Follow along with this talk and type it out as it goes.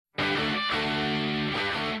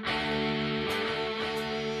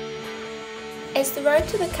As the road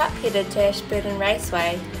to the Cup headed to Ashburton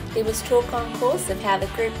Raceway, there was talk on course of how the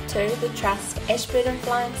Group 2, the Trust Ashburton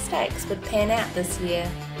Flying Stakes would pan out this year.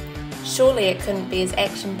 Surely it couldn't be as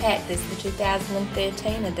action-packed as the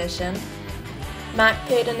 2013 edition. Mark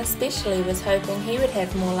Purdon especially was hoping he would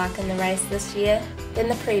have more luck in the race this year than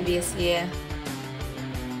the previous year.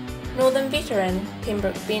 Northern veteran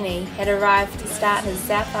Pembroke Benny had arrived to start his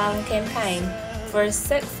South Island campaign for his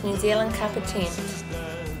 6th New Zealand Cup attempt.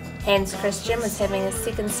 Hands Christen was having his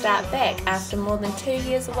second start back after more than 2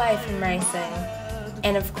 years away from racing.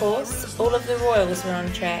 And of course, all of the royals were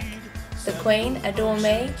on track. The Queen, Adore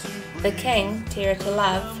Me, the King, Tear to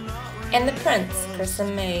Love, and the Prince,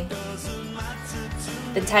 Christen Me.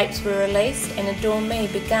 The tapes were released and Adore Me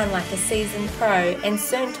began like a seasoned pro and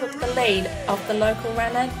soon took the lead off the local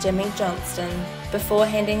runner Jimmy Johnston, before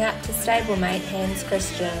handing up to stablemate Hands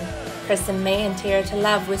Christen. Christen Me and Tear to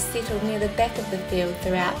Love were settled near the back of the field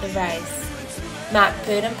throughout the race. Mark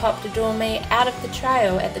Purdon popped Adore Me out of the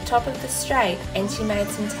trail at the top of the straight and she made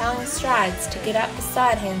some telling strides to get up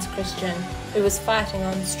beside Hands Christen, who was fighting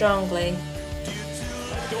on strongly.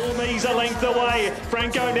 Adore Me's a length away.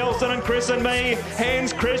 Franco Nelson and Christen Me.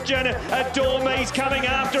 Hands Christen. Adore Me's coming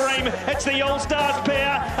after him. It's the All-Stars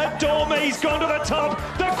pair. Adore Me's gone to the top.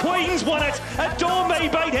 The Queen's won it. Adore Me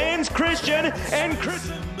beat Hands Christen and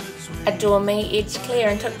Christen. Adore Me edged clear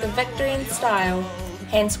and took the victory in style.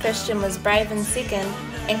 Hands Christen was brave in second,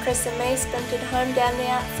 and Christen Me sprinted home down the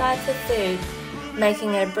outside for third,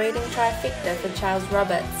 making it a breeding trifecta for Charles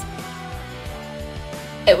Roberts.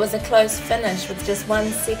 It was a close finish with just 1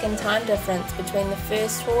 second time difference between the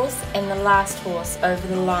first horse and the last horse over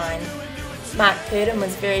the line. Mark Purdon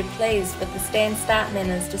was very pleased with the stand-start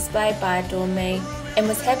manners displayed by Adore Me and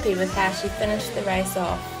was happy with how she finished the race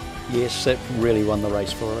off. Yes, that really won the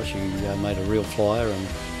race for us. She made a real flyer and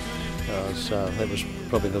that was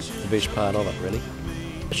probably the best part of it, really.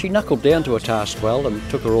 She knuckled down to her task well and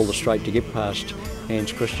took her all the straight to get past Hands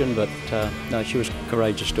Christen, but no, she was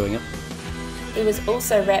courageous doing it. He was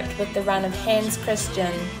also wrapped with the run of Hands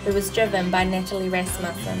Christen, who was driven by Natalie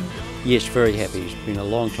Rasmussen. Yes, very happy. He's been a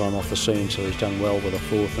long time off the scene, so he's done well with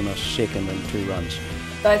a 4th and a 2nd and 2 runs.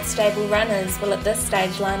 Both stable runners will at this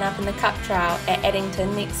stage line up in the Cup trial at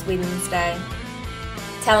Addington next Wednesday.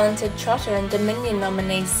 Talented Trotter and Dominion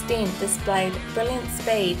nominee Stents displayed brilliant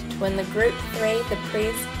speed to win the Group 3 The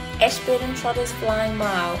Prez Ashburton Trotters Flying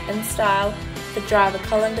Mile in style for driver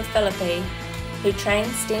Colin De Philippi, who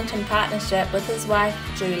trained Stent in partnership with his wife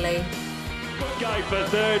Julie. Good go for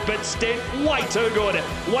third, but Stent way too good.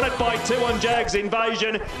 Won it by 2 on Jag's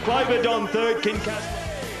Invasion. Cloverdon third, concussed.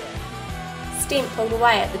 Stent pulled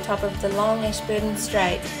away at the top of the long Ashburton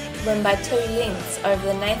Straight to win by 2 lengths over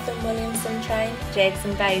the Nathan Williamson train Jag's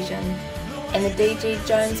Invasion and the D.G.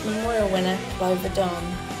 Jones Memorial winner Cloverdon.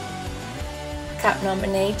 Cup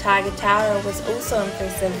nominee Tiger Tara was also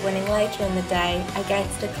impressive, winning later in the day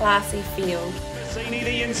against a classy field. Massini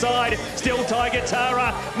the inside, still Tiger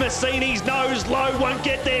Tara. Massini's nose low, won't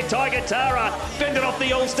get there. Tiger Tara fended off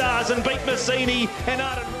the All-Stars and beat Massini and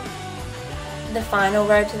Arden. The final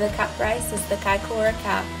road to the Cup race is the Kaikoura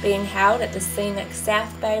Cup, being held at the scenic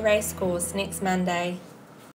South Bay Racecourse next Monday.